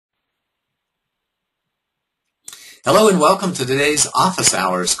Hello and welcome to today's Office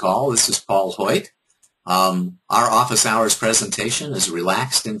Hours call. This is Paul Hoyt. Our Office Hours presentation is a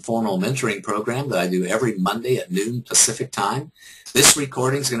relaxed, informal mentoring program that I do every Monday at noon Pacific time. This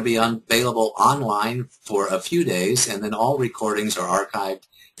recording is going to be available online for a few days, and then all recordings are archived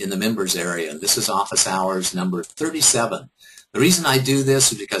in the members area. And this is Office Hours number 37. The reason I do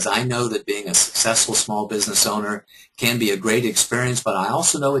this is because I know that being a successful small business owner can be a great experience, but I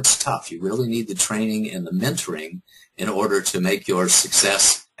also know it's tough. You really need the training and the mentoring in order to make your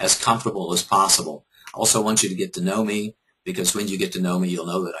success as comfortable as possible. I also want you to get to know me, because when you get to know me, you'll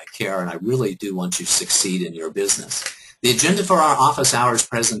know that I care, and I really do want you to succeed in your business. The agenda for our Office Hours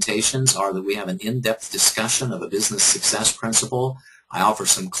presentations are that we have an in-depth discussion of a business success principle. I offer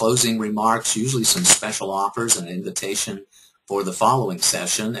some closing remarks, usually some special offers and an invitation for the following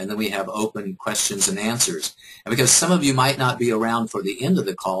session, and then we have open questions and answers. And because some of you might not be around for the end of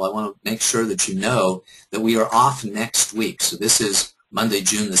the call, I want to make sure that you know that we are off next week. So this is Monday,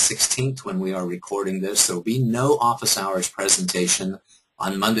 June the 16th when we are recording this. There will be no Office Hours presentation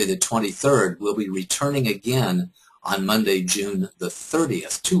on Monday the 23rd. We'll be returning again on Monday, June the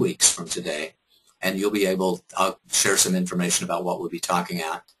 30th, 2 weeks from today, and you'll be able to share some information about what we'll be talking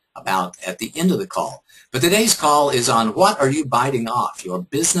about at the end of the call. But today's call is on what are you biting off, your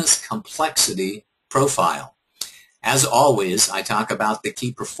business complexity profile. As always, I talk about the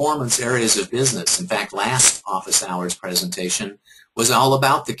key performance areas of business. In fact, last Office Hours presentation was all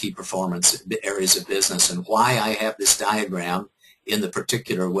about the key performance areas of business and why I have this diagram in the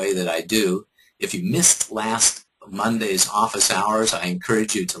particular way that I do. If you missed last Monday's Office Hours, I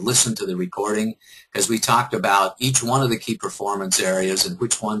encourage you to listen to the recording, because we talked about each one of the key performance areas and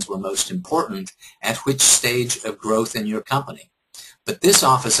which ones were most important at which stage of growth in your company. But this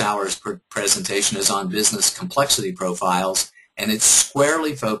Office Hours presentation is on business complexity profiles, and it's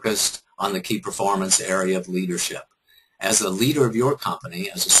squarely focused on the key performance area of leadership. As a leader of your company,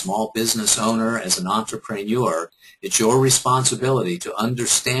 as a small business owner, as an entrepreneur, it's your responsibility to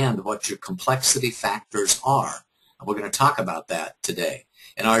understand what your complexity factors are. And we're going to talk about that today.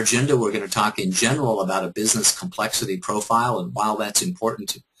 In our agenda, we're going to talk in general about a business complexity profile and why that's important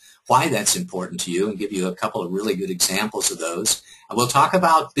to you, and give you a couple of really good examples of those. And we'll talk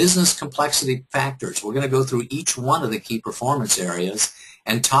about business complexity factors. We're going to go through each one of the key performance areas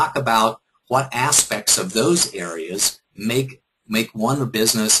and talk about what aspects of those areas make one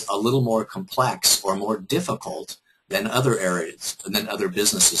business a little more complex or more difficult than other areas, than other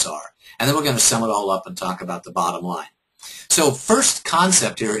businesses are. And then we're going to sum it all up and talk about the bottom line. So first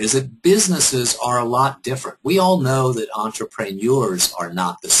concept here is that businesses are a lot different. We all know that entrepreneurs are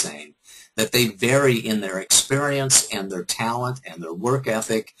not the same, that they vary in their experience and their talent and their work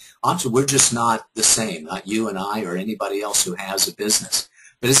ethic. We're just not the same, not you and I or anybody else who has a business.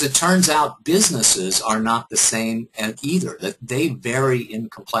 But as it turns out, businesses are not the same either, that they vary in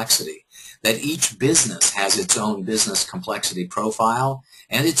complexity, that each business has its own business complexity profile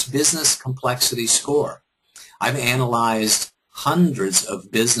and its business complexity score. I've analyzed hundreds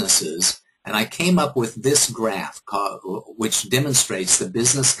of businesses, and I came up with this graph which demonstrates the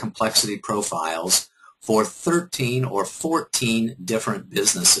business complexity profiles for 13 or 14 different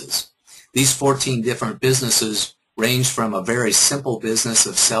businesses. These 14 different businesses range from a very simple business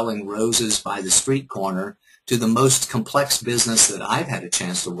of selling roses by the street corner to the most complex business that I've had a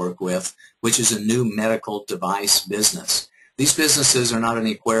chance to work with, which is a new medical device business. These businesses are not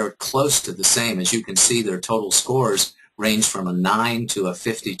anywhere close to the same. As you can see, their total scores range from a 9 to a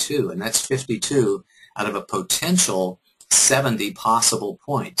 52, and that's 52 out of a potential 70 possible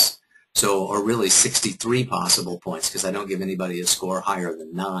points. So, or really 63 possible points, because I don't give anybody a score higher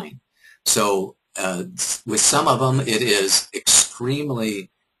than 9. So with some of them, it is extremely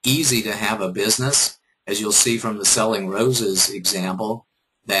easy to have a business, as you'll see from the selling roses example,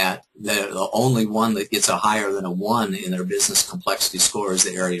 that the only one that gets a higher than a 1 in their business complexity score is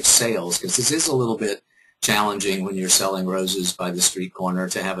the area of sales, because this is a little bit challenging when you're selling roses by the street corner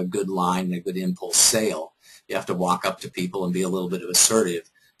to have a good line and a good impulse sale. You have to walk up to people and be a little bit of assertive.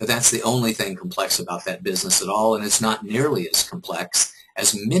 But that's the only thing complex about that business at all, and it's not nearly as complex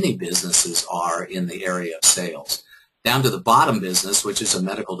as many businesses are in the area of sales. Down to the bottom business, which is a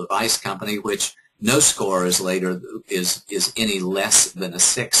medical device company, which no score is any less than a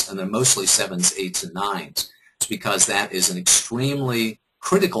 6, and they're mostly 7s, 8s, and 9s. It's because that is an extremely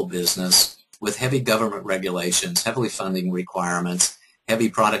critical business with heavy government regulations, heavily funding requirements, heavy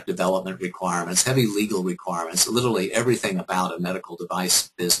product development requirements, heavy legal requirements. Literally everything about a medical device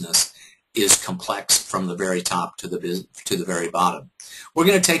business is complex from the very top to the very bottom. We're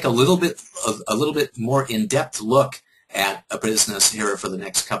going to take a little bit more in-depth look at a business here for the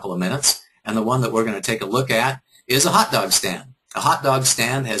next couple of minutes, and the one that we're going to take a look at is a hot dog stand. A hot dog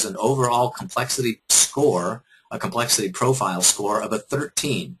stand has an overall complexity score, a complexity profile score of a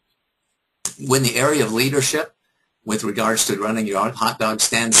 13. When the area of leadership, with regards to running your hot dog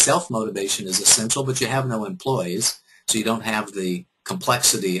stand, self-motivation is essential, but you have no employees, so you don't have the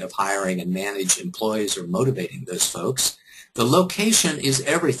complexity of hiring and manage employees or motivating those folks. The location is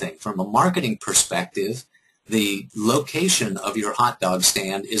everything. From a marketing perspective, the location of your hot dog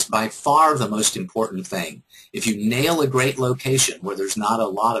stand is by far the most important thing. If you nail a great location where there's not a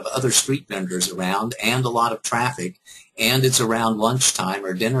lot of other street vendors around and a lot of traffic, and it's around lunchtime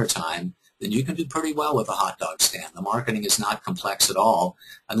or dinner time, then you can do pretty well with a hot dog stand. The marketing is not complex at all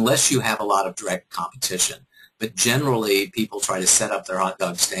unless you have a lot of direct competition. But generally, people try to set up their hot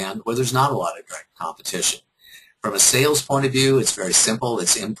dog stand where there's not a lot of direct competition. From a sales point of view, it's very simple.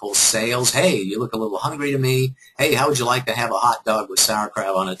 It's impulse sales. Hey, you look a little hungry to me. Hey, how would you like to have a hot dog with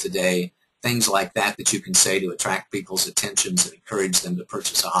sauerkraut on it today? Things like that that you can say to attract people's attentions and encourage them to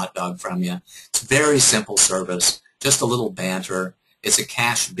purchase a hot dog from you. It's very simple service, just a little banter. It's a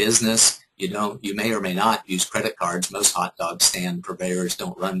cash business. You may or may not use credit cards. Most hot dog stand purveyors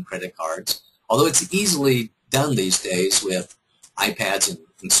don't run credit cards, although it's easily done these days with iPads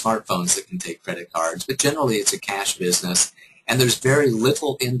and smartphones that can take credit cards. But generally, it's a cash business, and there's very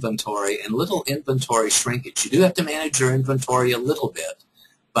little inventory and little inventory shrinkage. You do have to manage your inventory a little bit,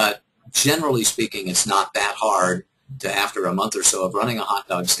 but generally speaking, it's not that hard to, after a month or so of running a hot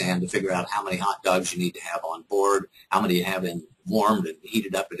dog stand, to figure out how many hot dogs you need to have on board, how many you have in warmed and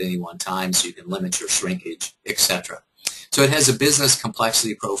heated up at any one time so you can limit your shrinkage, etc. So it has a business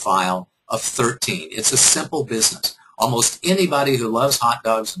complexity profile of 13. It's a simple business. Almost anybody who loves hot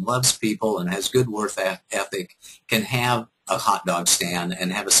dogs and loves people and has good work ethic can have a hot dog stand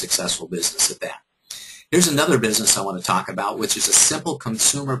and have a successful business at that. Here's another business I want to talk about, which is a simple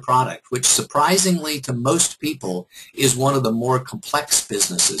consumer product, which surprisingly to most people is one of the more complex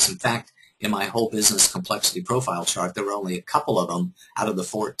businesses. In fact, in my whole business complexity profile chart, there were only a couple of them out of the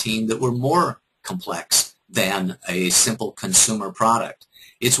 14 that were more complex than a simple consumer product.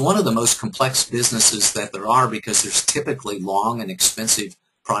 It's one of the most complex businesses that there are because there's typically long and expensive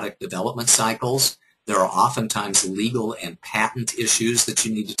product development cycles. There are oftentimes legal and patent issues that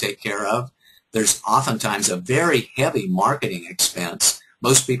you need to take care of. There's oftentimes a very heavy marketing expense.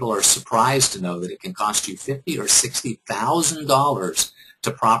 Most people are surprised to know that it can cost you $50,000 or $60,000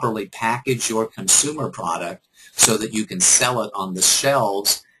 to properly package your consumer product so that you can sell it on the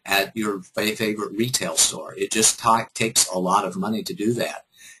shelves at your favorite retail store. It just takes a lot of money to do that.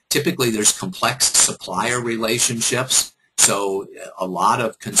 Typically, there's complex supplier relationships, so a lot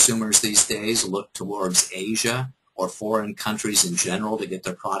of consumers these days look towards Asia or foreign countries in general to get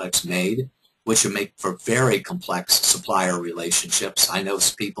their products made, which will make for very complex supplier relationships. I know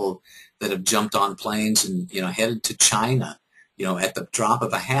people that have jumped on planes and headed to China, at the drop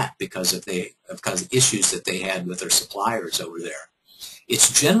of a hat because of issues that they had with their suppliers over there.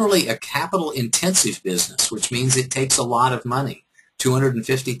 It's generally a capital-intensive business, which means it takes a lot of money.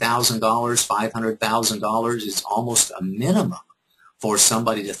 $250,000, $500,000 is almost a minimum for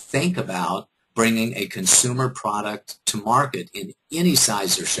somebody to think about bringing a consumer product to market in any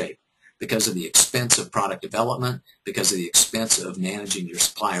size or shape because of the expense of product development, because of the expense of managing your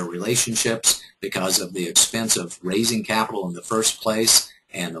supplier relationships, because of the expense of raising capital in the first place,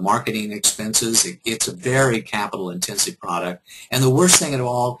 and the marketing expenses. It's a very capital-intensive product. And the worst thing of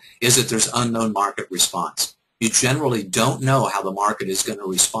all is that there's unknown market response. You generally don't know how the market is going to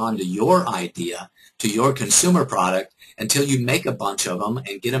respond to your idea, to your consumer product, until you make a bunch of them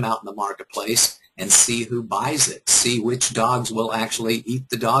and get them out in the marketplace and see who buys it, see which dogs will actually eat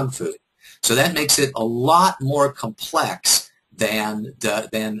the dog food. So that makes it a lot more complex than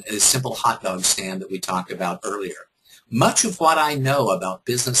a simple hot dog stand that we talked about earlier. Much of what I know about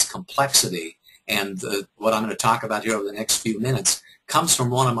business complexity and what I'm going to talk about here over the next few minutes comes from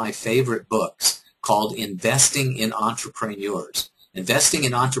one of my favorite books called Investing in Entrepreneurs. Investing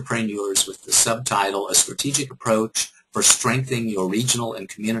in Entrepreneurs, with the subtitle A Strategic Approach for Strengthening Your Regional and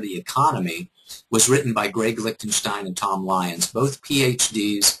Community Economy, was written by Greg Lichtenstein and Tom Lyons, both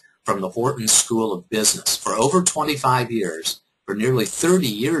PhDs from the Wharton School of Business. For over 25 years, for nearly 30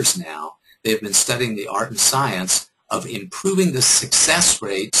 years now, they've been studying the art and science of improving the success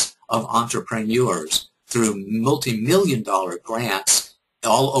rates of entrepreneurs through multi-million-dollar grants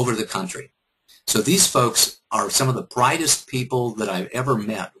all over the country. So these folks are some of the brightest people that I've ever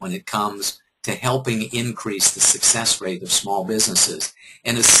met when it comes to helping increase the success rate of small businesses.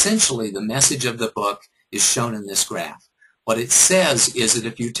 And essentially, the message of the book is shown in this graph. What it says is that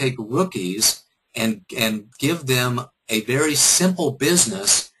if you take rookies and give them a very simple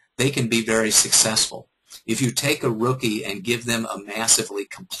business, they can be very successful. If you take a rookie and give them a massively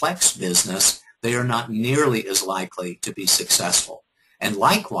complex business, they are not nearly as likely to be successful. And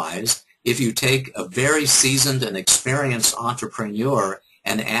likewise, if you take a very seasoned and experienced entrepreneur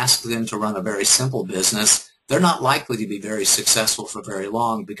and ask them to run a very simple business, they're not likely to be very successful for very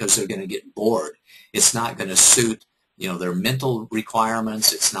long because they're going to get bored. It's not going to suit, their mental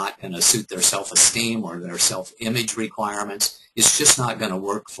requirements. It's not going to suit their self-esteem or their self-image requirements. It's just not going to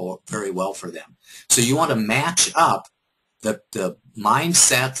work very well for them. So you want to match up the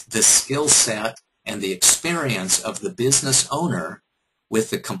mindset, the skill set, and the experience of the business owner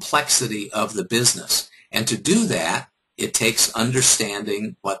with the complexity of the business. And to do that, it takes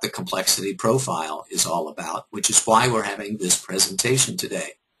understanding what the complexity profile is all about, which is why we're having this presentation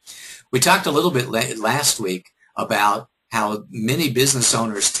today. We talked a little bit last week about how many business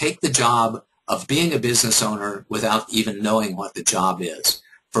owners take the job of being a business owner without even knowing what the job is.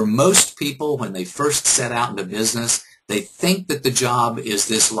 For most people, when they first set out into business, they think that the job is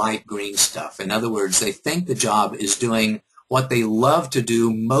this light green stuff. In other words, they think the job is doing what they love to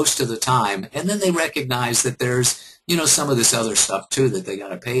do most of the time, and then they recognize that there's some of this other stuff too that they got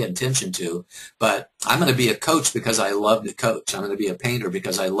to pay attention to. But I'm going to be a coach because I love to coach. I'm going to be a painter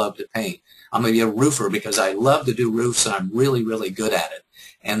because I love to paint. I'm going to be a roofer because I love to do roofs and I'm really, really good at it.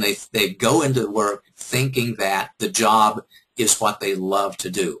 And they go into work thinking that the job is what they love to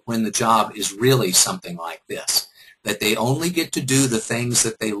do, when the job is really something like this, that they only get to do the things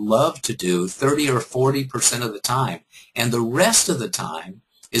that they love to do 30 or 40% of the time, and the rest of the time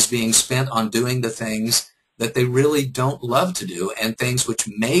is being spent on doing the things that they really don't love to do and things which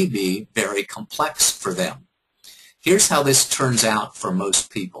may be very complex for them. Here's how this turns out for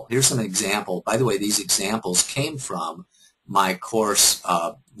most people. Here's an example. By the way, these examples came from my course,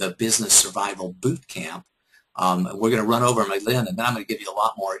 the Business Survival Boot Camp. We're going to run over my Lynn, and then I'm going to give you a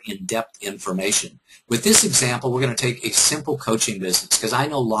lot more in-depth information. With this example, we're going to take a simple coaching business, because I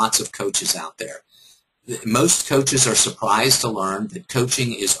know lots of coaches out there. Most coaches are surprised to learn that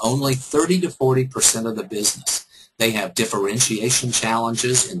coaching is only 30 to 40% of the business. They have differentiation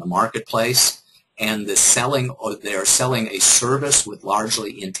challenges in the marketplace, and they're selling a service with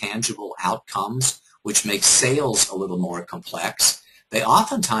largely intangible outcomes, which makes sales a little more complex. They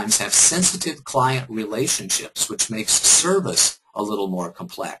oftentimes have sensitive client relationships, which makes service a little more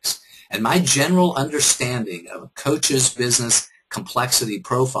complex. And my general understanding of a coach's business complexity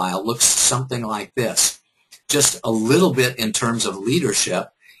profile looks something like this. Just a little bit in terms of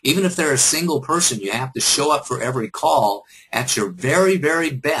leadership. Even if they're a single person, you have to show up for every call at your very,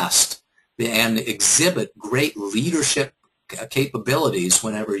 very best and exhibit great leadership capabilities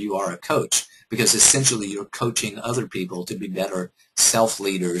whenever you are a coach, because essentially you're coaching other people to be better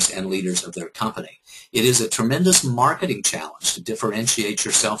self-leaders and leaders of their company. It is a tremendous marketing challenge to differentiate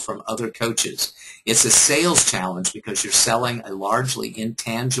yourself from other coaches. It's a sales challenge because you're selling a largely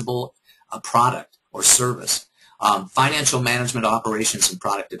intangible product or service. Financial management, operations, and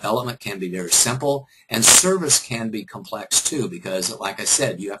product development can be very simple, and service can be complex too, because, like I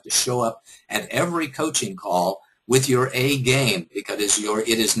said, you have to show up at every coaching call with your A game, because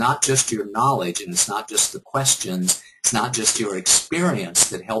it is not just your knowledge, and it's not just the questions, it's not just your experience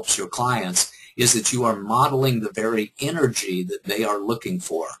that helps your clients, is that you are modeling the very energy that they are looking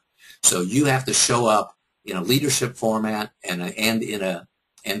for. So you have to show up in a leadership format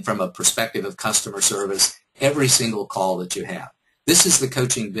and from a perspective of customer service every single call that you have. This is the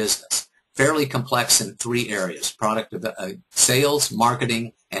coaching business, fairly complex in three areas: sales,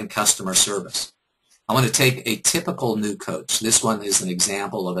 marketing, and customer service. I want to take a typical new coach. This one is an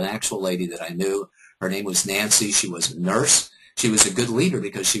example of an actual lady that I knew. Her name was Nancy. She was a nurse. She was a good leader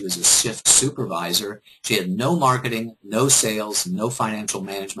because she was a shift supervisor. She had no marketing, no sales, no financial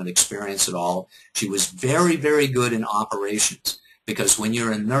management experience at all. She was very, very good in operations, because when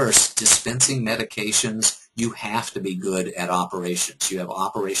you're a nurse dispensing medications, you have to be good at operations. You have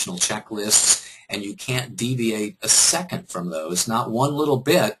operational checklists, and you can't deviate a second from those, not one little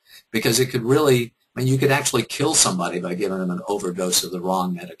bit, because it could really, you could actually kill somebody by giving them an overdose of the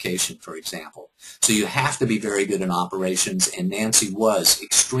wrong medication, for example. So you have to be very good in operations, and Nancy was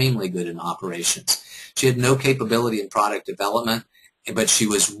extremely good in operations. She had no capability in product development, but she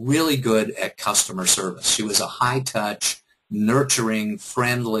was really good at customer service. She was a high-touch, nurturing,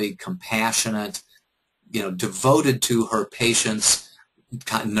 friendly, compassionate, devoted to her patients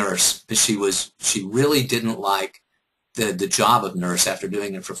nurse. But she really didn't like the job of nurse after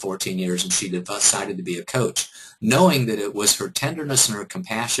doing it for 14 years, and she decided to be a coach, knowing that it was her tenderness and her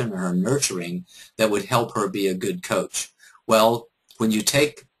compassion and her nurturing that would help her be a good coach. Well, when you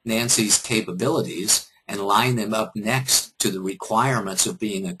take Nancy's capabilities and line them up next to the requirements of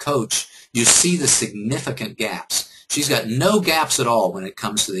being a coach, you see the significant gaps. She's got no gaps at all when it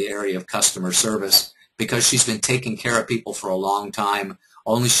comes to the area of customer service because she's been taking care of people for a long time.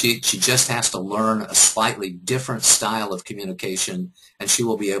 Only she just has to learn a slightly different style of communication, and she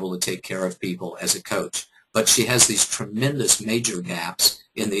will be able to take care of people as a coach. But she has these tremendous major gaps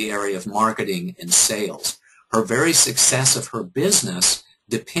in the area of marketing and sales. Her very success of her business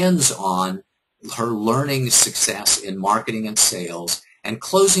depends on her learning success in marketing and sales and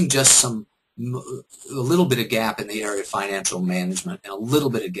closing just a little bit of gap in the area of financial management and a little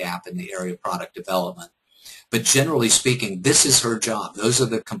bit of gap in the area of product development. But generally speaking, this is her job. Those are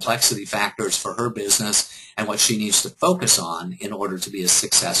the complexity factors for her business and what she needs to focus on in order to be a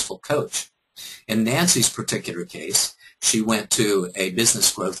successful coach. In Nancy's particular case, she went to a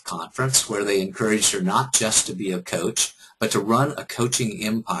business growth conference where they encouraged her not just to be a coach, but to run a coaching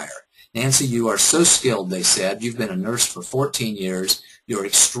empire. Nancy, you are so skilled, they said. You've been a nurse for 14 years. You're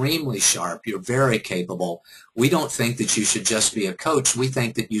extremely sharp. You're very capable. We don't think that you should just be a coach. We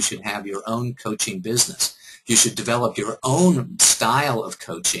think that you should have your own coaching business. You should develop your own style of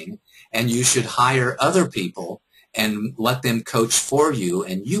coaching, and you should hire other people and let them coach for you,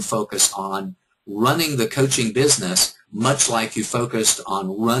 and you focus on running the coaching business much like you focused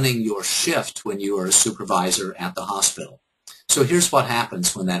on running your shift when you were a supervisor at the hospital. So here's what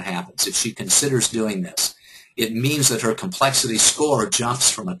happens when that happens. If she considers doing this, it means that her complexity score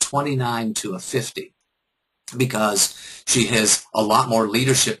jumps from a 29 to a 50 because she has a lot more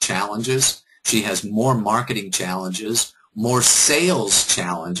leadership challenges. She has more marketing challenges, more sales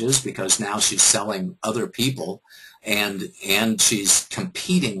challenges because now she's selling other people, and she's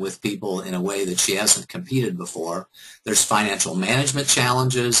competing with people in a way that she hasn't competed before. There's financial management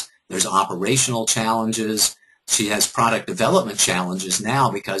challenges. There's operational challenges. She has product development challenges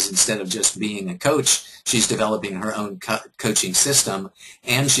now because instead of just being a coach, she's developing her own coaching system,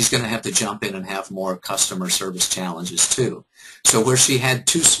 and she's going to have to jump in and have more customer service challenges too. So where she had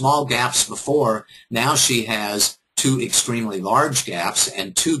two small gaps before, now she has two extremely large gaps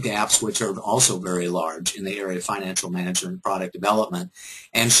and two gaps which are also very large in the area of financial management and product development,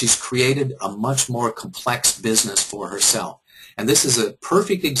 and she's created a much more complex business for herself. And this is a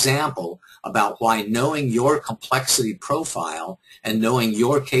perfect example about why knowing your complexity profile and knowing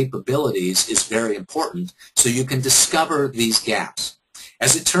your capabilities is very important so you can discover these gaps.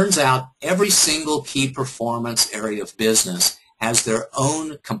 As it turns out, every single key performance area of business has their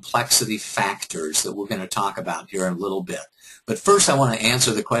own complexity factors that we're going to talk about here in a little bit. But first I want to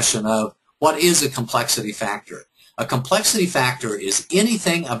answer the question of what is a complexity factor? A complexity factor is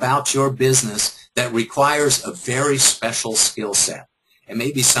anything about your business that requires a very special skill set. It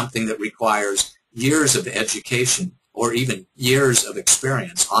may be something that requires years of education or even years of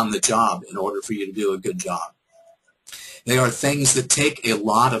experience on the job in order for you to do a good job. They are things that take a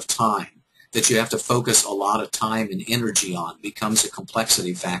lot of time, that you have to focus a lot of time and energy on, becomes a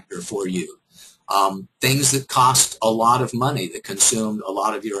complexity factor for you. Things that cost a lot of money, that consume a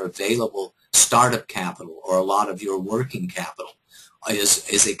lot of your available startup capital or a lot of your working capital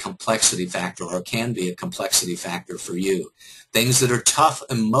is a complexity factor, or can be a complexity factor for you. Things that are tough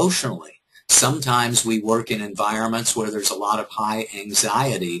emotionally. Sometimes we work in environments where there's a lot of high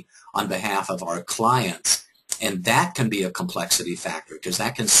anxiety on behalf of our clients, and that can be a complexity factor because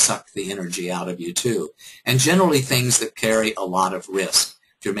that can suck the energy out of you too. And generally things that carry a lot of risk.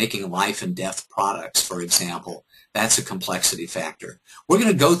 If you're making life and death products, for example, that's a complexity factor. We're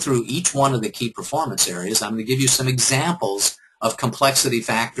going to go through each one of the key performance areas. I'm going to give you some examples of complexity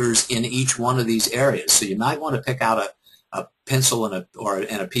factors in each one of these areas. So you might want to pick out a pencil and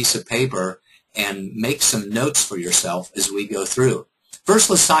a piece of paper and make some notes for yourself as we go through. First,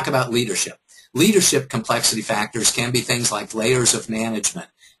 let's talk about leadership. Leadership complexity factors can be things like layers of management.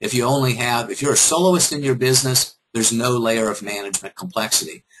 If you're a soloist in your business, there's no layer of management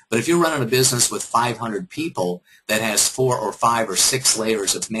complexity. But if you're running a business with 500 people that has 4 or 5 or 6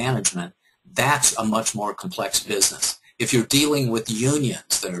 layers of management, that's a much more complex business. If you're dealing with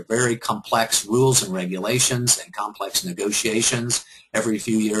unions that are very complex rules and regulations and complex negotiations every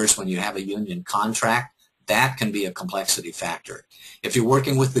few years when you have a union contract, that can be a complexity factor. If you're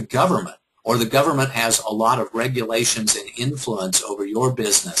working with the government, or the government has a lot of regulations and influence over your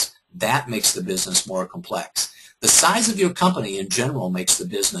business, that makes the business more complex. The size of your company in general makes the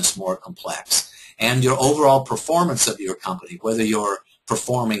business more complex. And your overall performance of your company, whether you're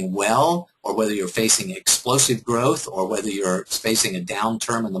performing well or whether you're facing explosive growth or whether you're facing a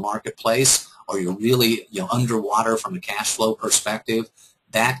downturn in the marketplace or you're really underwater from a cash flow perspective,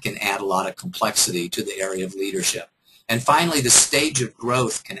 that can add a lot of complexity to the area of leadership. And finally, the stage of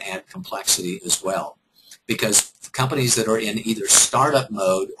growth can add complexity as well, because companies that are in either startup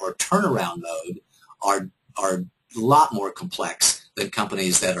mode or turnaround mode are a lot more complex than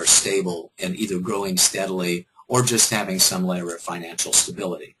companies that are stable and either growing steadily or just having some layer of financial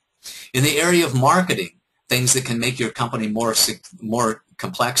stability. In the area of marketing, things that can make your company more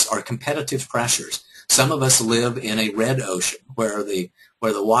complex are competitive pressures. Some of us live in a red ocean where the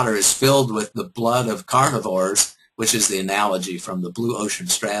water is filled with the blood of carnivores, which is the analogy from the blue ocean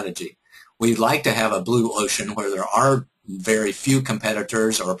strategy. We'd like to have a blue ocean where there are very few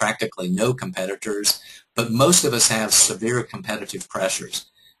competitors or practically no competitors, but most of us have severe competitive pressures.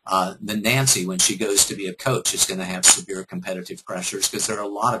 The Nancy, when she goes to be a coach, is going to have severe competitive pressures because there are a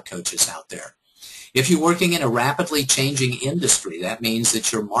lot of coaches out there. If you're working in a rapidly changing industry, that means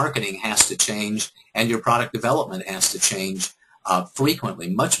that your marketing has to change and your product development has to change frequently,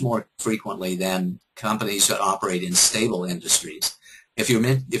 much more frequently than companies that operate in stable industries. If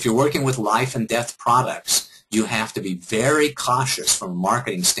you're working with life and death products, you have to be very cautious from a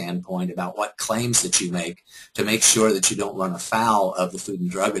marketing standpoint about what claims that you make sure that you don't run afoul of the Food and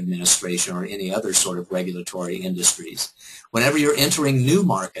Drug Administration or any other sort of regulatory industries. Whenever you're entering new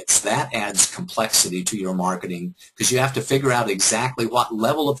markets, that adds complexity to your marketing because you have to figure out exactly what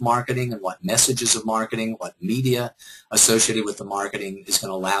level of marketing and what messages of marketing, what media associated with the marketing is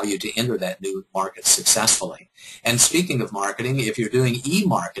going to allow you to enter that new market successfully. And speaking of marketing, if you're doing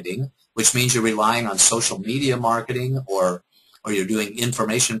e-marketing, which means you're relying on social media marketing or you're doing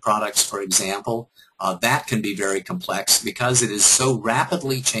information products, for example, that can be very complex because it is so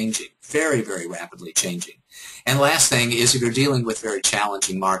rapidly changing, very, very rapidly changing. And last thing is if you're dealing with very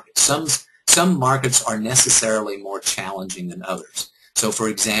challenging markets. Some markets are necessarily more challenging than others. So, for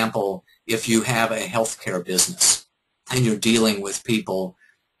example, if you have a healthcare business and you're dealing with people,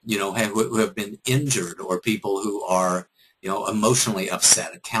 who have been injured or people who are emotionally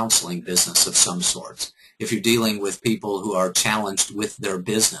upset, a counseling business of some sorts. If you're dealing with people who are challenged with their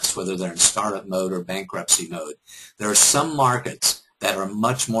business, whether they're in startup mode or bankruptcy mode, there are some markets that are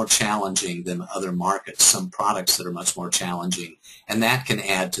much more challenging than other markets, some products that are much more challenging, and that can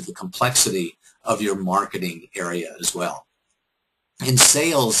add to the complexity of your marketing area as well. In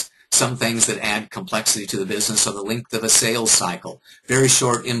sales, some things that add complexity to the business are the length of a sales cycle. Very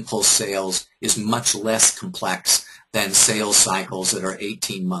short impulse sales is much less complex than sales cycles that are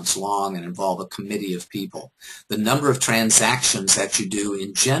 18 months long and involve a committee of people. The number of transactions that you do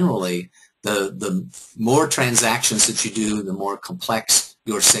in generally, the more transactions that you do, the more complex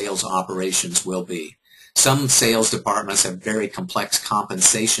your sales operations will be. Some sales departments have very complex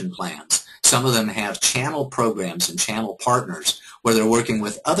compensation plans. Some of them have channel programs and channel partners where they're working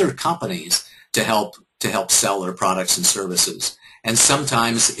with other companies to help sell their products and services. And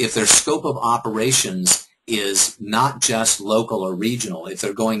sometimes if their scope of operations is not just local or regional, if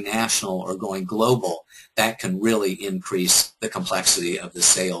they're going national or going global, that can really increase the complexity of the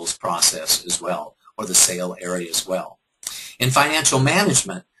sales process as well, or the sale area as well. In financial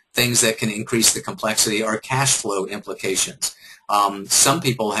management, things that can increase the complexity are cash flow implications. Some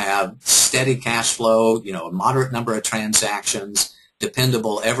people have steady cash flow, a moderate number of transactions,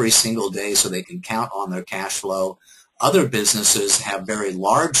 dependable every single day so they can count on their cash flow. Other businesses have very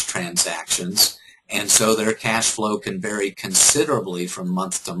large transactions, and so their cash flow can vary considerably from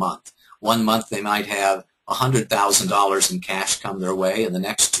month to month. One month they might have $100,000 in cash come their way, and the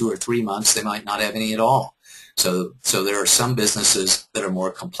next 2 or 3 months they might not have any at all. So there are some businesses that are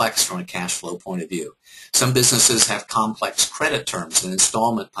more complex from a cash flow point of view. Some businesses have complex credit terms and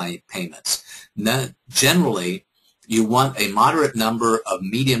installment payments. Generally, you want a moderate number of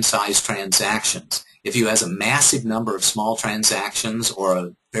medium-sized transactions. If you have a massive number of small transactions or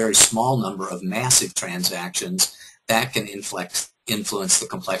a very small number of massive transactions, that can influence the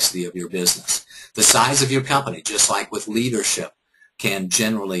complexity of your business. The size of your company, just like with leadership, can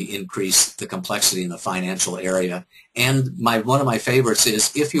generally increase the complexity in the financial area. And one of my favorites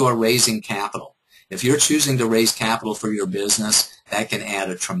is if you are raising capital. If you're choosing to raise capital for your business, that can add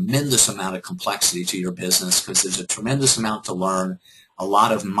a tremendous amount of complexity to your business because there's a tremendous amount to learn, a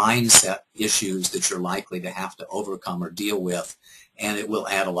lot of mindset issues that you're likely to have to overcome or deal with, and it will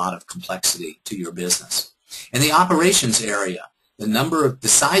add a lot of complexity to your business. In the operations area, the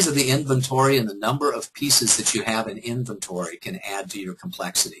size of the inventory and the number of pieces that you have in inventory can add to your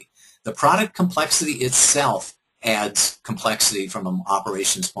complexity. The product complexity itself adds complexity from an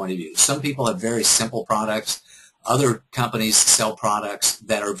operations point of view. Some people have very simple products. Other companies sell products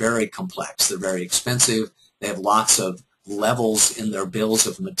that are very complex. They're very expensive. They have lots of levels in their bills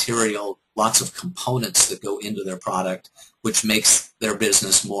of material, lots of components that go into their product, which makes their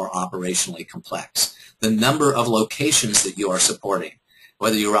business more operationally complex. The number of locations that you are supporting.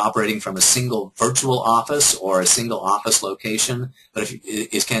 whether you're operating from a single virtual office or a single office location. But if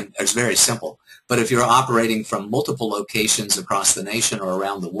it's very simple. But if you're operating from multiple locations across the nation or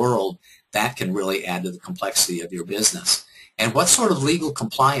around the world, that can really add to the complexity of your business. And what sort of legal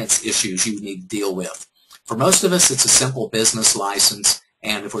compliance issues you need to deal with. For most of us, it's a simple business license,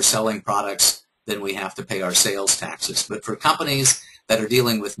 and if we're selling products, then we have to pay our sales taxes. But for companies that are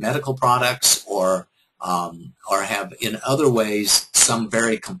dealing with medical products or have in other ways some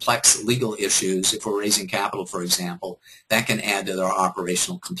very complex legal issues, if we're raising capital, for example, that can add to their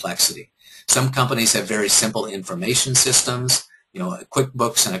operational complexity. Some companies have very simple information systems,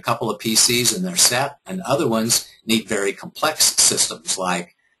 QuickBooks and a couple of PCs and they're set, and other ones need very complex systems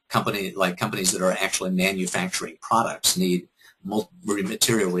like companies that are actually manufacturing products need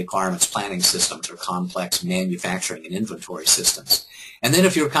material requirements planning systems or complex manufacturing and inventory systems. And then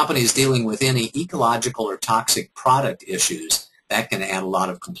if your company is dealing with any ecological or toxic product issues, that can add a lot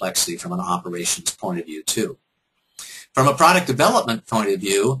of complexity from an operations point of view too. From a product development point of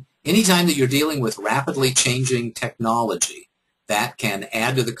view, anytime that you're dealing with rapidly changing technology, that can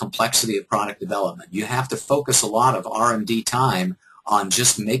add to the complexity of product development. You have to focus a lot of R&D time on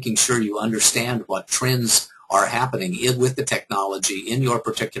just making sure you understand what trends are happening with the technology in your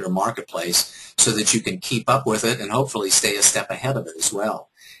particular marketplace so that you can keep up with it and hopefully stay a step ahead of it as well.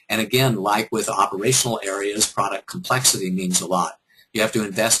 And again, like with operational areas, product complexity means a lot. You have to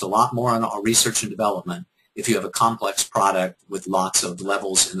invest a lot more in research and development if you have a complex product with lots of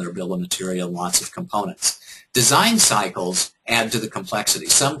levels in their bill of material, lots of components. Design cycles add to the complexity.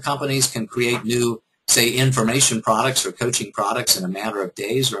 Some companies can create new, say, information products or coaching products in a matter of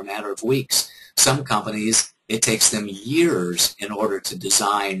days or a matter of weeks. Some companies, it takes them years in order to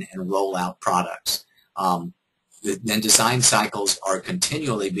design and roll out products. Then design cycles are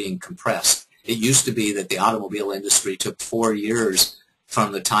continually being compressed. It used to be that the automobile industry took 4 years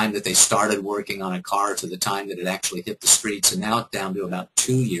from the time that they started working on a car to the time that it actually hit the streets, and now it's down to about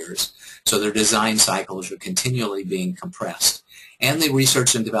 2 years. So their design cycles are continually being compressed. And the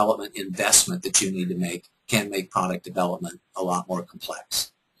research and development investment that you need to make can make product development a lot more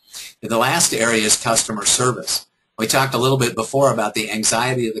complex. The last area is customer service. We talked a little bit before about the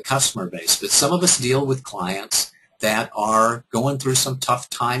anxiety of the customer base, but some of us deal with clients that are going through some tough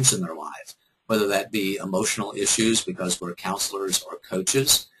times in their lives, whether that be emotional issues because we're counselors or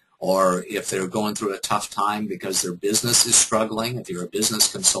coaches, or if they're going through a tough time because their business is struggling, if you're a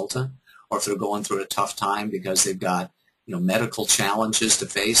business consultant, or if they're going through a tough time because they've got medical challenges to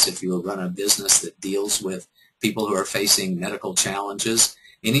face, if you run a business that deals with people who are facing medical challenges.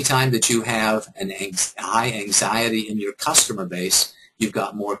 Anytime that you have an high anxiety in your customer base, you've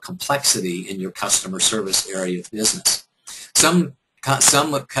got more complexity in your customer service area of business. Some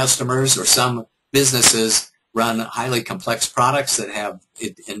customers or some businesses run highly complex products that have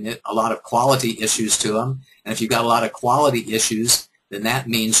a lot of quality issues to them. And if you've got a lot of quality issues, then that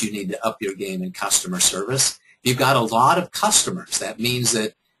means you need to up your game in customer service. If you've got a lot of customers, that means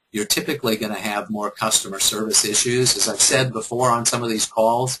that you're typically going to have more customer service issues. As I've said before on some of these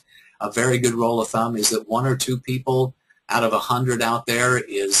calls, a very good rule of thumb is that 1 or 2 people out of 100 out there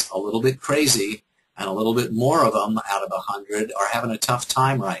is a little bit crazy, and a little bit more of them out of 100 are having a tough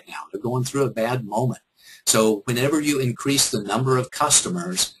time right now. They're going through a bad moment. So whenever you increase the number of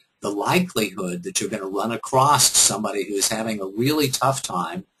customers, the likelihood that you're going to run across somebody who is having a really tough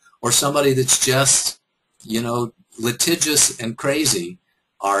time or somebody that's just, litigious and crazy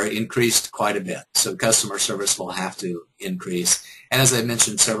are increased quite a bit. So customer service will have to increase. And as I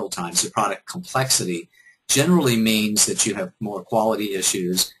mentioned several times, the product complexity generally means that you have more quality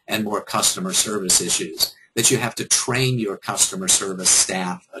issues and more customer service issues, that you have to train your customer service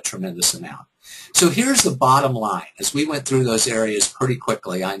staff a tremendous amount. So here's the bottom line. As we went through those areas pretty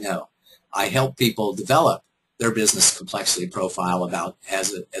quickly, I know, I help people develop their business complexity profile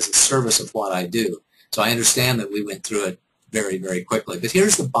as a service of what I do. So I understand that we went through it very, very quickly. But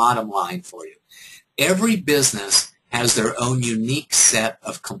here's the bottom line for you. Every business has their own unique set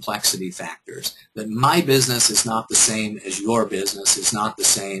of complexity factors. That my business is not the same as your business, is not the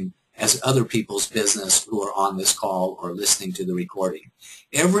same as other people's business who are on this call or listening to the recording.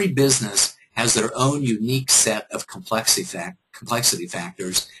 Every business has their own unique set of complexity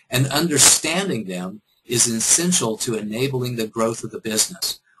factors, and understanding them is essential to enabling the growth of the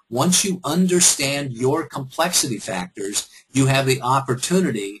business. Once you understand your complexity factors, you have the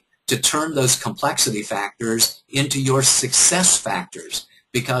opportunity to turn those complexity factors into your success factors,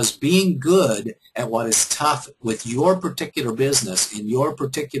 because being good at what is tough with your particular business in your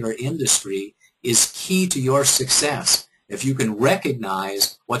particular industry is key to your success. If you can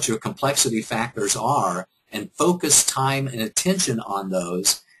recognize what your complexity factors are and focus time and attention on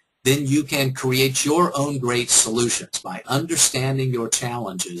those, then you can create your own great solutions. By understanding your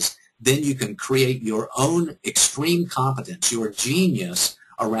challenges, then you can create your own extreme competence, your genius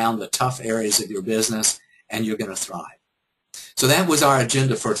around the tough areas of your business, and you're going to thrive. So that was our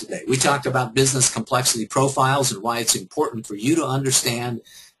agenda for today. We talked about business complexity profiles and why it's important for you to understand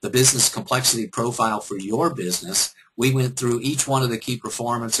the business complexity profile for your business. We went through each one of the key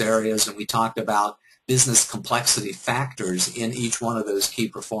performance areas, and we talked about business complexity factors in each one of those key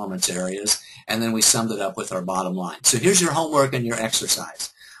performance areas, and then we summed it up with our bottom line. So here's your homework and your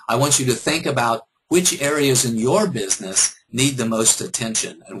exercise. I want you to think about which areas in your business need the most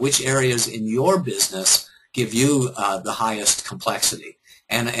attention and which areas in your business give you the highest complexity.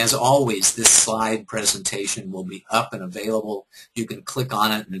 And as always, this slide presentation will be up and available. You can click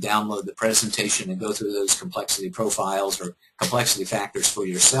on it and download the presentation and go through those complexity profiles or complexity factors for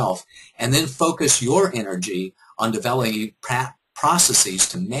yourself, and then focus your energy on developing processes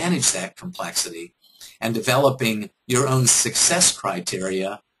to manage that complexity and developing your own success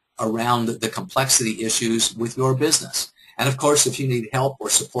criteria around the complexity issues with your business. And of course, if you need help or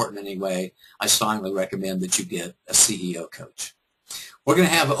support in any way, I strongly recommend that you get a CEO coach. We're going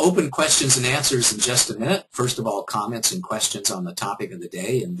to have open questions and answers in just a minute. First of all, comments and questions on the topic of the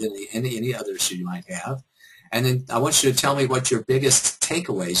day, and then any others you might have. And then I want you to tell me what your biggest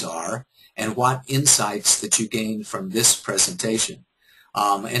takeaways are and what insights that you gained from this presentation.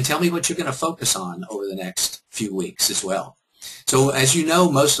 And tell me what you're going to focus on over the next few weeks as well. So as you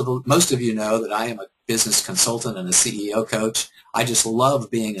know, most of you know that I am a business consultant and a CEO coach. I just love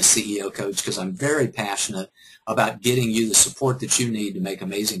being a CEO coach because I'm very passionate about getting you the support that you need to make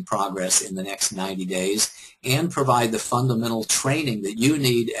amazing progress in the next 90 days and provide the fundamental training that you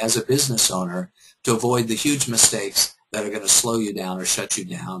need as a business owner to avoid the huge mistakes that are going to slow you down or shut you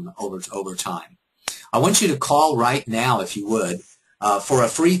down over time. I want you to call right now, if you would, for a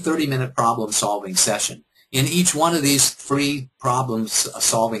free 30-minute problem-solving session. In each one of these free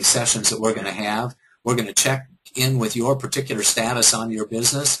problem-solving sessions that we're going to have, we're going to check in with your particular status on your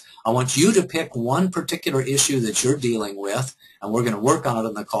business. I want you to pick one particular issue that you're dealing with, and we're going to work on it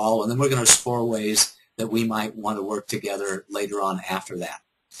on the call, and then we're going to explore ways that we might want to work together later on after that.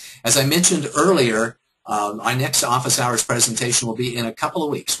 As I mentioned earlier, our next office hours presentation will be in a couple of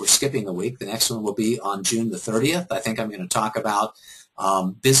weeks. We're skipping a week. The next one will be on June the 30th. I think I'm going to talk about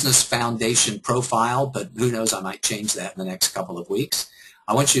business foundation profile, but who knows, I might change that in the next couple of weeks.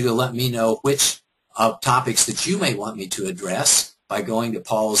 I want you to let me know which topics that you may want me to address by going to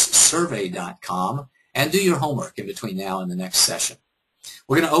paulssurvey.com and do your homework in between now and the next session.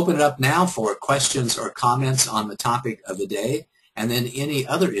 We're going to open it up now for questions or comments on the topic of the day and then any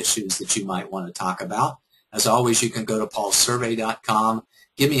other issues that you might want to talk about. As always, you can go to paulssurvey.com,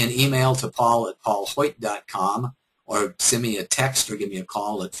 give me an email to paul@paulhoyt.com, or send me a text or give me a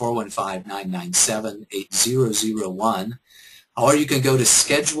call at 415-997-8001. Or you can go to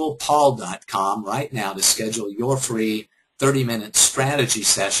schedulepaul.com right now to schedule your free 30-minute strategy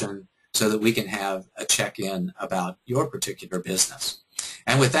session so that we can have a check-in about your particular business.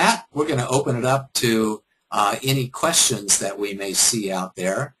 And with that, we're going to open it up to any questions that we may see out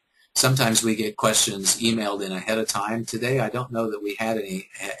there. Sometimes we get questions emailed in ahead of time. Today, I don't know that we had any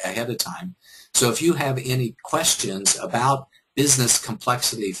ahead of time. So if you have any questions about business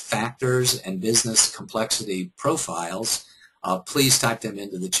complexity factors and business complexity profiles, please type them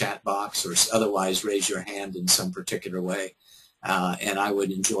into the chat box or otherwise raise your hand in some particular way, and I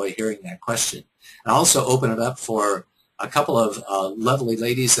would enjoy hearing that question. And also open it up for a couple of lovely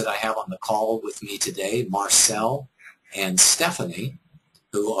ladies that I have on the call with me today, Marcel and Stephanie,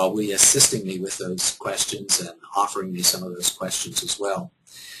 who will be assisting me with those questions and offering me some of those questions as well.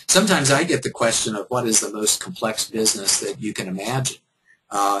 Sometimes I get the question of what is the most complex business that you can imagine.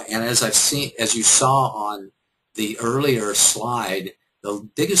 And as you saw on the earlier slide, the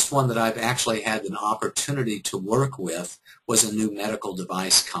biggest one that I've actually had an opportunity to work with was a new medical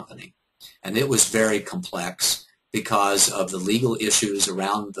device company. And it was very complex because of the legal issues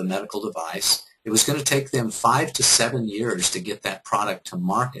around the medical device. It was going to take them 5 to 7 years to get that product to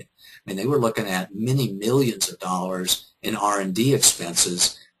market. I mean, they were looking at many millions of dollars in R&D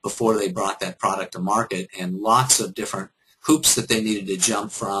expenses before they brought that product to market, and lots of different hoops that they needed to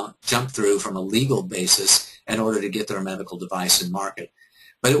jump through from a legal basis in order to get their medical device in market.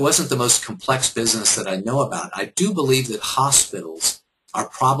 But it wasn't the most complex business that I know about. I do believe that hospitals are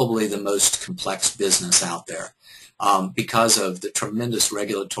probably the most complex business out there because of the tremendous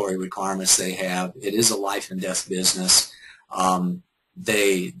regulatory requirements they have. It is a life and death business.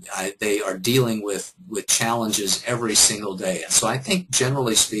 They are dealing with challenges every single day. And so I think,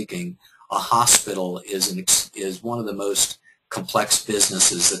 generally speaking, a hospital is one of the most complex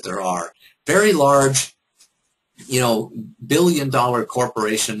businesses that there are. Very large, billion-dollar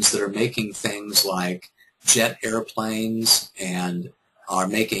corporations that are making things like jet airplanes and are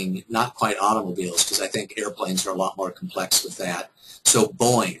making not quite automobiles, because I think airplanes are a lot more complex with that. So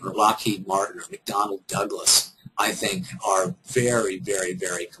Boeing or Lockheed Martin or McDonnell Douglas, I think, are very, very,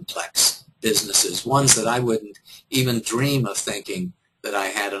 very complex businesses, ones that I wouldn't even dream of thinking that I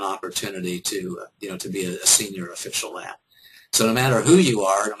had an opportunity to, to be a senior official at. So no matter who you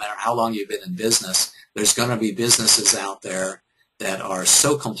are, no matter how long you've been in business, there's going to be businesses out there that are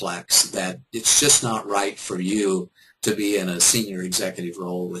so complex that it's just not right for you to be in a senior executive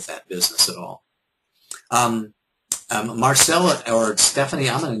role with that business at all. Marcella or Stephanie,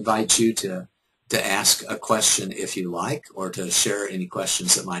 I'm going to invite you to ask a question if you like, or to share any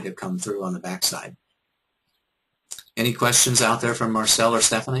questions that might have come through on the backside. Any questions out there from Marcella or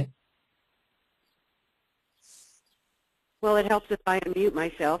Stephanie? Well, it helps if I unmute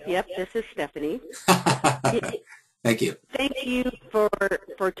myself. Yep, this is Stephanie. Thank you. Thank you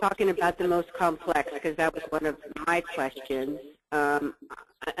for talking about the most complex, because that was one of my questions.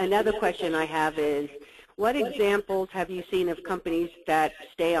 Another question I have is, what examples have you seen of companies that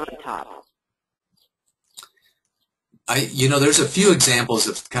stay on top? There's a few examples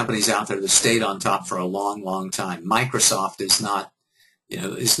of companies out there that stayed on top for a long, long time. Microsoft is not,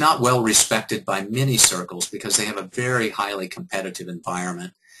 is not well respected by many circles because they have a very highly competitive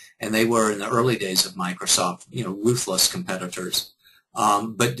environment, and they were in the early days of Microsoft, ruthless competitors.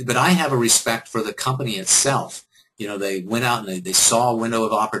 But I have a respect for the company itself. They went out and they saw a window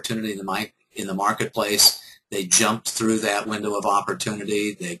of opportunity in the marketplace. They jumped through that window of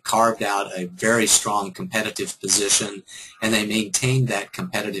opportunity. They carved out a very strong competitive position, and they maintained that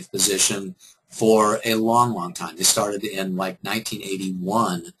competitive position for a long, long time. They started in like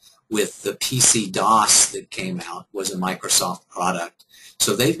 1981 with the PC-DOS that came out, was a Microsoft product.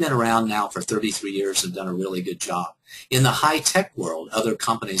 So they've been around now for 33 years and done a really good job. In the high-tech world, other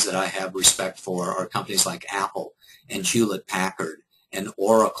companies that I have respect for are companies like Apple and Hewlett-Packard and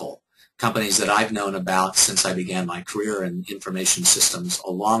Oracle, companies that I've known about since I began my career in information systems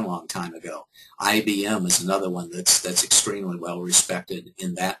a long, long time ago. IBM is another one that's extremely well respected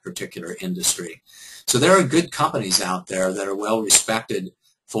in that particular industry. So there are good companies out there that are well respected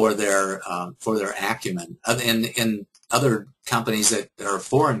for their acumen. In other companies that are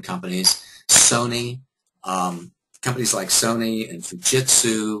foreign companies, Sony, companies like Sony and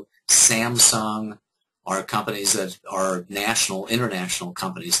Fujitsu, Samsung, are companies that are international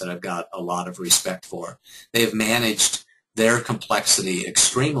companies that I've got a lot of respect for. They have managed their complexity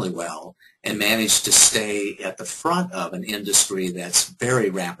extremely well and managed to stay at the front of an industry that's very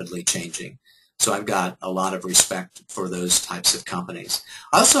rapidly changing. So I've got a lot of respect for those types of companies.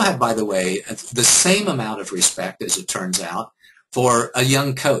 I also have, by the way, the same amount of respect, as it turns out, for a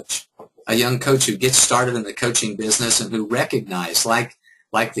young coach who gets started in the coaching business and who recognized, like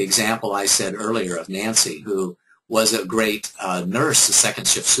the example I said earlier of Nancy, who was a great nurse, a second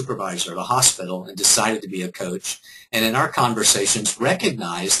shift supervisor at a hospital, and decided to be a coach. And in our conversations,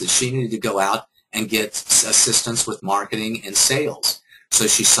 recognized that she needed to go out and get assistance with marketing and sales. So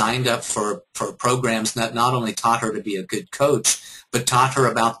she signed up for programs that not only taught her to be a good coach, but taught her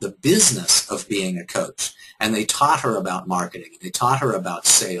about the business of being a coach. And they taught her about marketing. They taught her about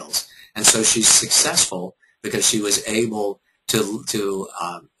sales. And so she's successful because she was able to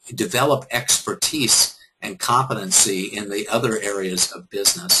develop expertise and competency in the other areas of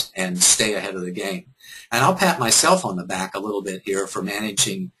business and stay ahead of the game. And I'll pat myself on the back a little bit here for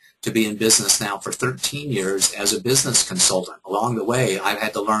managing to be in business now for 13 years as a business consultant. Along the way, I've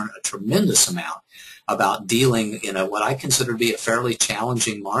had to learn a tremendous amount about dealing in what I consider to be a fairly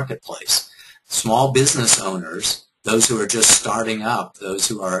challenging marketplace. Small business owners, those who are just starting up, those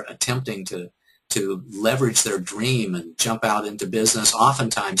who are attempting to leverage their dream and jump out into business,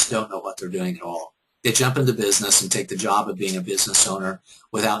 oftentimes don't know what they're doing at all. They jump into business and take the job of being a business owner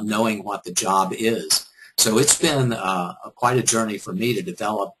without knowing what the job is. So it's been quite a journey for me to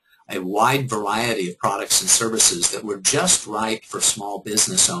develop a wide variety of products and services that were just right for small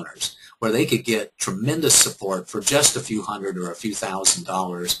business owners, where they could get tremendous support for just a few hundred or a few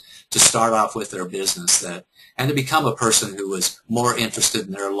 $1,000s to start off with their business, and to become a person who was more interested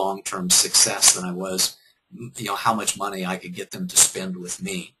in their long-term success than I was, how much money I could get them to spend with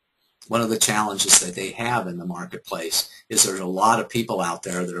me. One of the challenges that they have in the marketplace is there's a lot of people out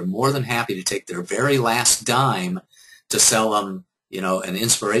there that are more than happy to take their very last dime to sell them, an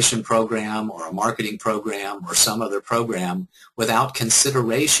inspiration program or a marketing program or some other program without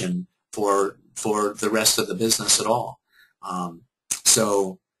consideration for the rest of the business at all.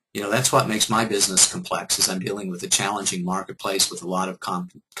 So You know, that's what makes my business complex, is I'm dealing with a challenging marketplace with a lot of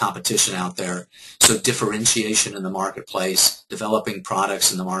competition out there. So differentiation in the marketplace, developing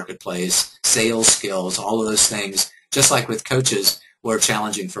products in the marketplace, sales skills, all of those things, just like with coaches, were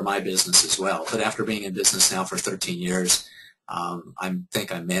challenging for my business as well. But after being in business now for 13 years, I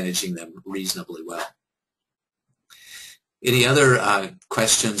think I'm managing them reasonably well. Any other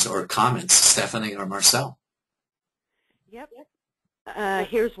questions or comments, Stephanie or Marcel? Yep.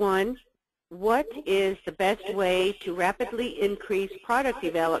 Here's one. What is the best way to rapidly increase product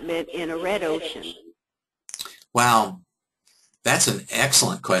development in a red ocean? Wow, that's an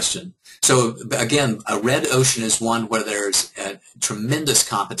excellent question. So again, a red ocean is one where there's a tremendous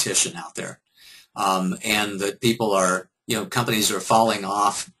competition out there, and that people are, companies are falling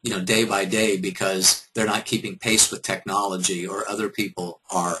off, day by day because they're not keeping pace with technology, or other people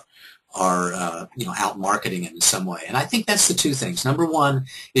are out marketing it in some way. And I think that's the two things. Number one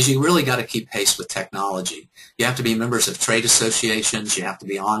is you really got to keep pace with technology. You have to be members of trade associations. You have to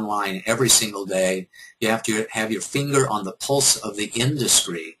be online every single day. You have to have your finger on the pulse of the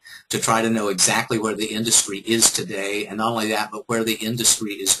industry to try to know exactly where the industry is today, and not only that, but where the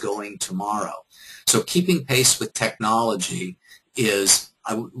industry is going tomorrow. So keeping pace with technology is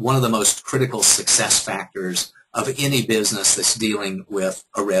one of the most critical success factors of any business that's dealing with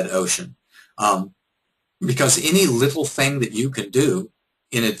a red ocean. Because any little thing that you can do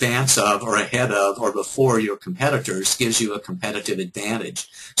in advance of, or ahead of, or before your competitors gives you a competitive advantage.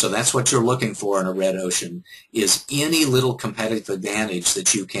 So that's what you're looking for in a red ocean, is any little competitive advantage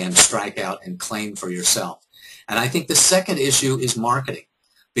that you can strike out and claim for yourself. And I think the second issue is marketing.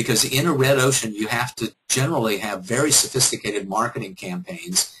 Because in a red ocean, you have to generally have very sophisticated marketing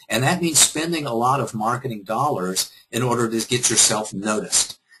campaigns, and that means spending a lot of marketing dollars in order to get yourself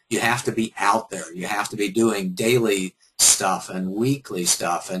noticed. You have to be out there. You have to be doing daily stuff and weekly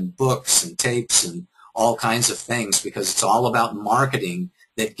stuff and books and tapes and all kinds of things, because it's all about marketing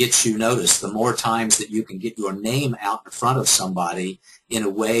that gets you noticed. The more times that you can get your name out in front of somebody in a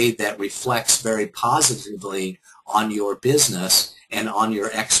way that reflects very positively on your business and on your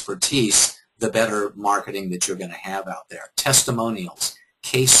expertise, the better marketing that you're going to have out there. Testimonials,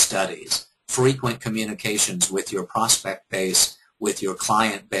 case studies, frequent communications with your prospect base, with your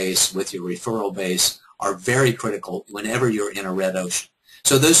client base, with your referral base are very critical whenever you're in a red ocean.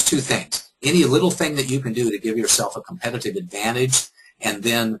 So those two things, any little thing that you can do to give yourself a competitive advantage, and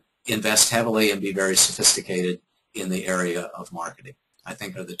then invest heavily and be very sophisticated in the area of marketing, I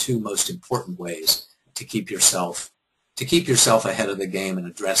think are the two most important ways to keep yourself ahead of the game and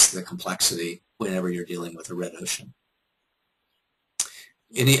address the complexity whenever you're dealing with a red ocean.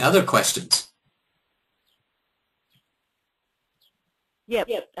 Any other questions? Yep.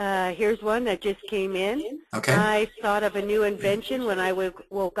 Here's one that just came in. Okay. I thought of a new invention when I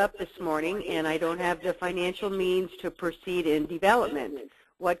woke up this morning, and I don't have the financial means to proceed in development.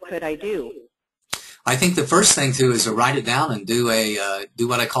 What could I do? I think the first thing to is to write it down and do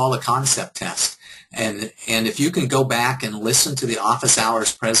what I call a concept test. And if you can go back and listen to the office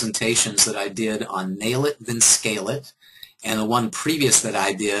hours presentations that I did on Nail It, Then Scale It, and the one previous that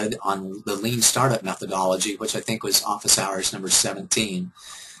I did on the Lean Startup methodology, which I think was office hours number 17,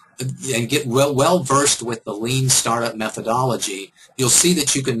 and get well versed with the Lean Startup methodology, you'll see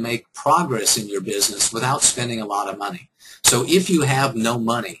that you can make progress in your business without spending a lot of money. So if you have no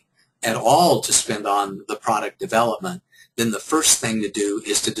money at all to spend on the product development, then the first thing to do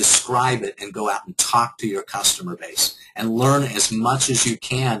is to describe it and go out and talk to your customer base and learn as much as you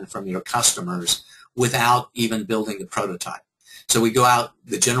can from your customers without even building the prototype. So we go out,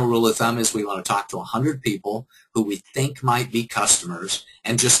 the general rule of thumb is we want to talk to 100 people who we think might be customers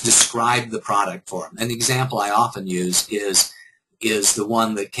and just describe the product for them. An example I often use is the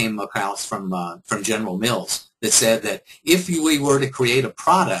one that came across from General Mills that said that if we were to create a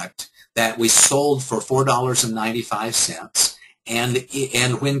product that we sold for $4.95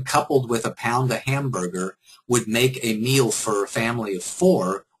 and when coupled with a pound of hamburger would make a meal for a family of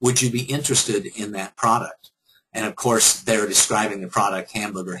 4, would you be interested in that product? And of course, they're describing the product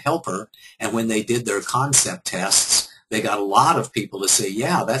Hamburger Helper, and when they did their concept tests, they got a lot of people to say,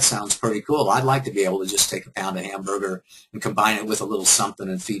 yeah, that sounds pretty cool. I'd like to be able to just take a pound of hamburger and combine it with a little something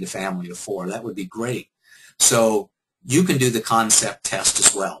and feed a family of 4. That would be great. So you can do the concept test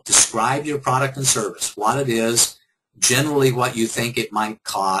as well. Describe your product and service, what it is, generally what you think it might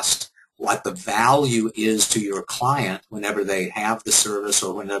cost, what the value is to your client whenever they have the service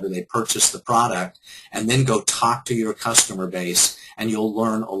or whenever they purchase the product, and then go talk to your customer base, and you'll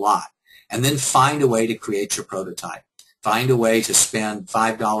learn a lot. And then find a way to create your prototype. Find a way to spend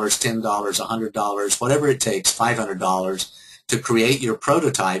 $5, $10, $100, whatever it takes, $500, to create your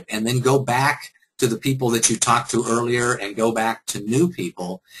prototype and then go back to the people that you talked to earlier and go back to new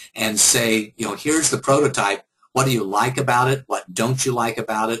people and say, here's the prototype. What do you like about it? What don't you like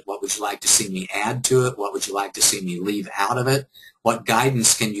about it? What would you like to see me add to it? What would you like to see me leave out of it? What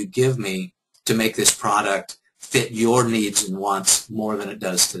guidance can you give me to make this product fit your needs and wants more than it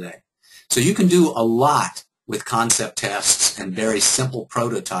does today? So you can do a lot with concept tests and very simple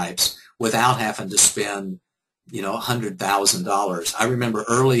prototypes without having to spend, $100,000. I remember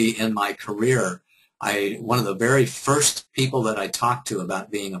early in my career, one of the very first people that I talked to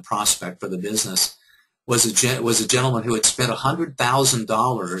about being a prospect for the business was a gentleman who had spent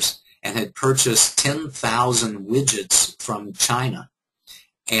 $100,000 and had purchased 10,000 widgets from China.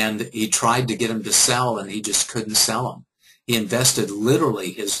 And he tried to get them to sell, and he just couldn't sell them. He invested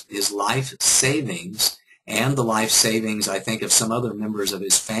literally his life savings and the life savings, I think, of some other members of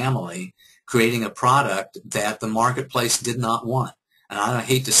his family, creating a product that the marketplace did not want. And I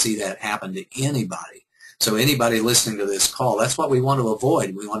hate to see that happen to anybody. So anybody listening to this call, that's what we want to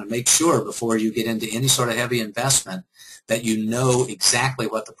avoid. We want to make sure before you get into any sort of heavy investment that you know exactly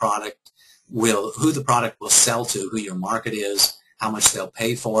what the product who the product will sell to, who your market is, how much they'll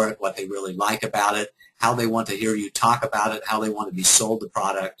pay for it, what they really like about it, how they want to hear you talk about it, how they want to be sold the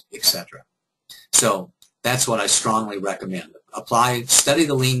product, etc. So that's what I strongly recommend. Study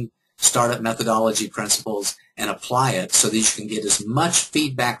the lean startup methodology principles and apply it so that you can get as much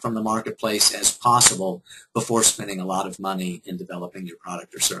feedback from the marketplace as possible before spending a lot of money in developing your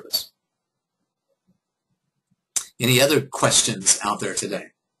product or service. Any other questions out there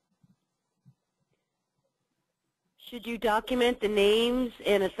today? Should you document the names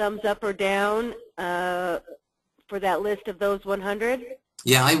and a thumbs up or down for that list of those 100?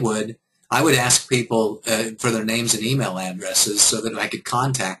 Yeah, I would. I would ask people for their names and email addresses so that I could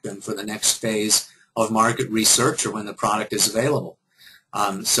contact them for the next phase of market research or when the product is available.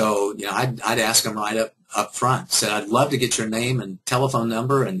 I'd ask them right up front. Said, I'd love to get your name and telephone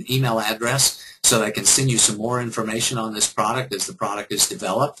number and email address so that I can send you some more information on this product as the product is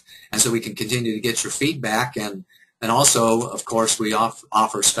developed, and so we can continue to get your feedback. And also, of course, we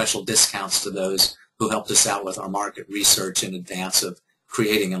offer special discounts to those who helped us out with our market research in advance of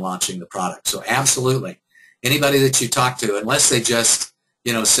creating and launching the product. So absolutely, anybody that you talk to, unless they just,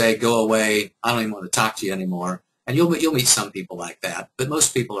 say, go away, I don't even want to talk to you anymore, and you'll meet some people like that, but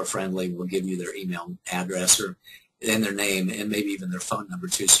most people are friendly, will give you their email address and their name and maybe even their phone number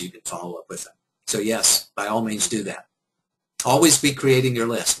too, so you can follow up with them. So yes, by all means do that. Always be creating your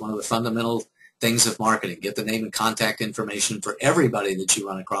list. One of the fundamental things of marketing. Get the name and contact information for everybody that you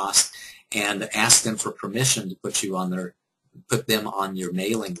run across and ask them for permission to put them on your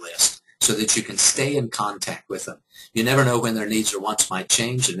mailing list so that you can stay in contact with them. You never know when their needs or wants might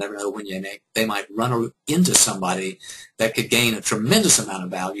change. You never know when they might run into somebody that could gain a tremendous amount of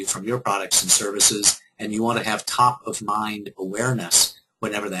value from your products and services, and you want to have top-of-mind awareness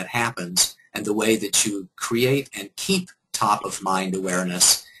whenever that happens. And the way that you create and keep top-of-mind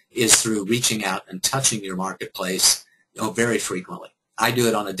awareness is through reaching out and touching your marketplace very frequently. I do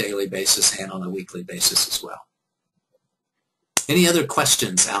it on a daily basis and on a weekly basis as well. Any other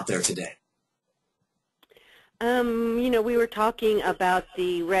questions out there today? We were talking about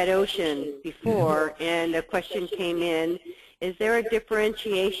the red ocean before, and a question came in. Is there a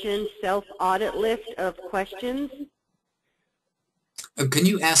differentiation self-audit list of questions? Can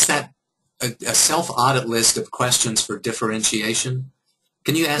you ask that, a self-audit list of questions for differentiation?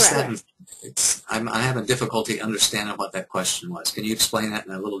 Can you ask Correct. that? I'm having difficulty understanding what that question was. Can you explain that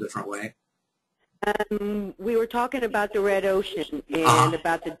in a little different way? We were talking about the red ocean and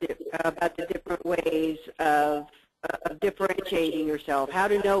about the different ways of differentiating yourself. How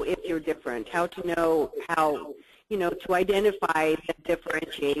to know if you're different. How to know to identify the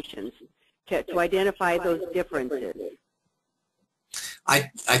differentiations, to identify those differences. I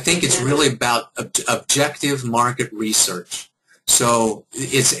think it's really about objective market research. So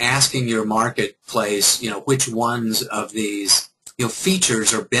it's asking your marketplace, which ones of these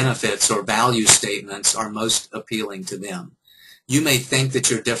features or benefits or value statements are most appealing to them. You may think that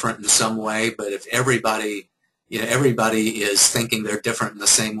you're different in some way, but if everybody is thinking they're different in the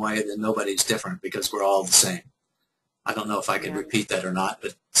same way, then nobody's different because we're all the same. I don't know if I can repeat that or not,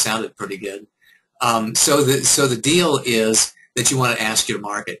 but it sounded pretty good. So the deal is that you want to ask your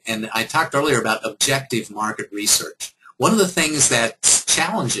market. And I talked earlier about objective market research. One of the things that's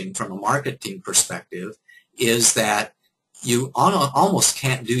challenging from a marketing perspective is that you almost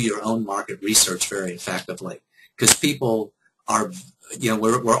can't do your own market research very effectively because people are,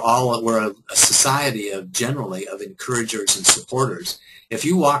 we're a society generally of encouragers and supporters. If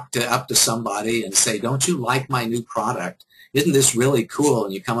you walk up to somebody and say, don't you like my new product? isn't this really cool?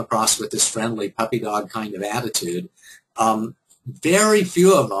 And you come across with this friendly puppy dog kind of attitude. Very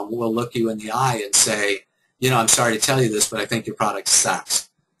few of them will look you in the eye and say, I'm sorry to tell you this, but I think your product sucks.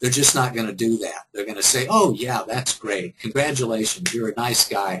 They're just not going to do that. They're going to say, oh, yeah, that's great. Congratulations. You're a nice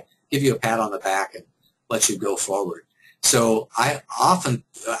guy. Give you a pat on the back and let you go forward. So I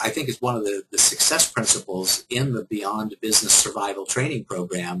think it's one of the success principles in the Beyond Business Survival Training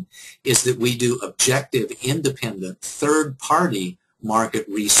Program is that we do objective, independent, third-party market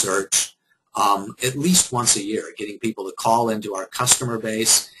research at least once a year, getting people to call into our customer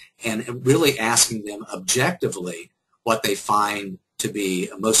base and really asking them objectively what they find to be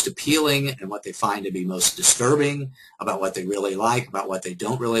most appealing and what they find to be most disturbing about what they really like, about what they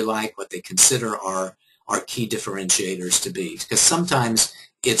don't really like, what they consider are key differentiators to be. Because sometimes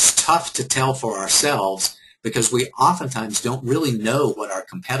it's tough to tell for ourselves because we oftentimes don't really know what our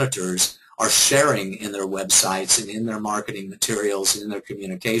competitors are sharing in their websites and in their marketing materials and in their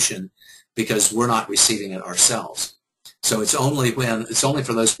communication because we're not receiving it ourselves. So it's only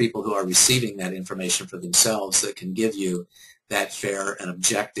for those people who are receiving that information for themselves that can give you that fair and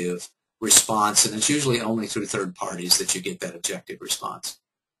objective response, and it's usually only through third parties that you get that objective response.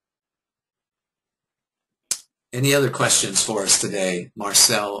 Any other questions for us today,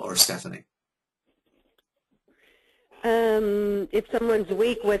 Marcel or Stephanie? If someone's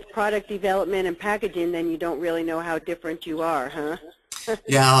weak with product development and packaging, then you don't really know how different you are, huh?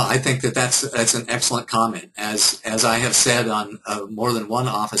 Yeah, I think that's an excellent comment. As I have said on more than one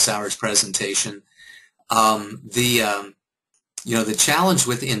office hours presentation, the challenge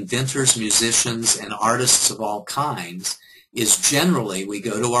with inventors, musicians, and artists of all kinds is generally we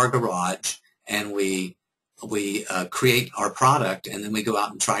go to our garage and we create our product and then we go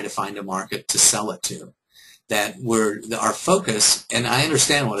out and try to find a market to sell it to. Our focus, and I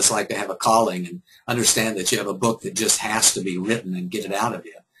understand what it's like to have a calling and understand that you have a book that just has to be written and get it out of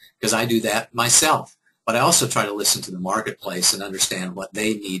you, because I do that myself. But I also try to listen to the marketplace and understand what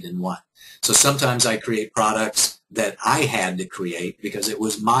they need and want. So sometimes I create products that I had to create because it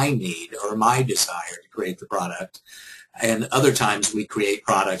was my need or my desire to create the product. And other times we create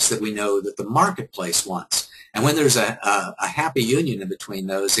products that we know that the marketplace wants. And when there's a happy union in between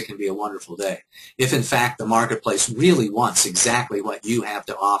those, it can be a wonderful day. If, in fact, the marketplace really wants exactly what you have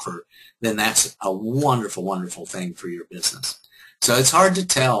to offer, then that's a wonderful, wonderful thing for your business. So it's hard to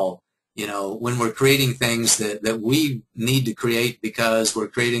tell, when we're creating things that we need to create because we're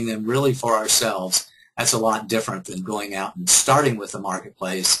creating them really for ourselves. That's a lot different than going out and starting with the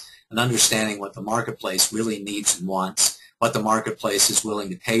marketplace and understanding what the marketplace really needs and wants, what the marketplace is willing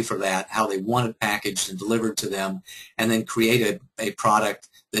to pay for that, how they want it packaged and delivered to them, and then create a product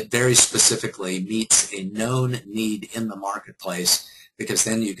that very specifically meets a known need in the marketplace, because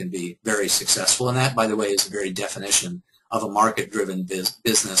then you can be very successful. And that, by the way, is the very definition of a market-driven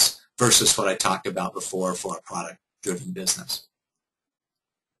business versus what I talked about before for a product-driven business.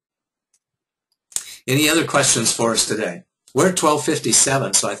 Any other questions for us today? We're at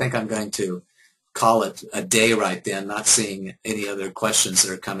 12:57, so I think I'm going to call it a day right then, not seeing any other questions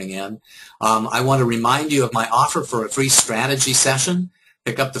that are coming in. I want to remind you of my offer for a free strategy session.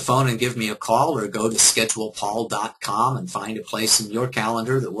 Pick up the phone and give me a call, or go to schedulepaul.com and find a place in your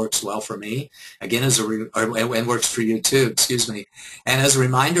calendar that works well for me. Again, and works for you too, excuse me. And as a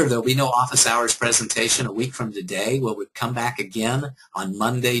reminder, there'll be no office hours presentation a week from today. We'll come back again on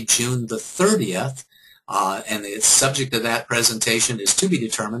Monday, June the 30th. And the subject of that presentation is to be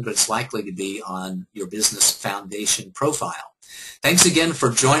determined, but it's likely to be on your business foundation profile. Thanks again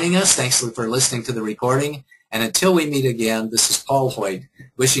for joining us. Thanks for listening to the recording. And until we meet again, this is Paul Hoyt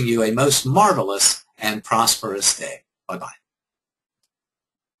wishing you a most marvelous and prosperous day. Bye-bye.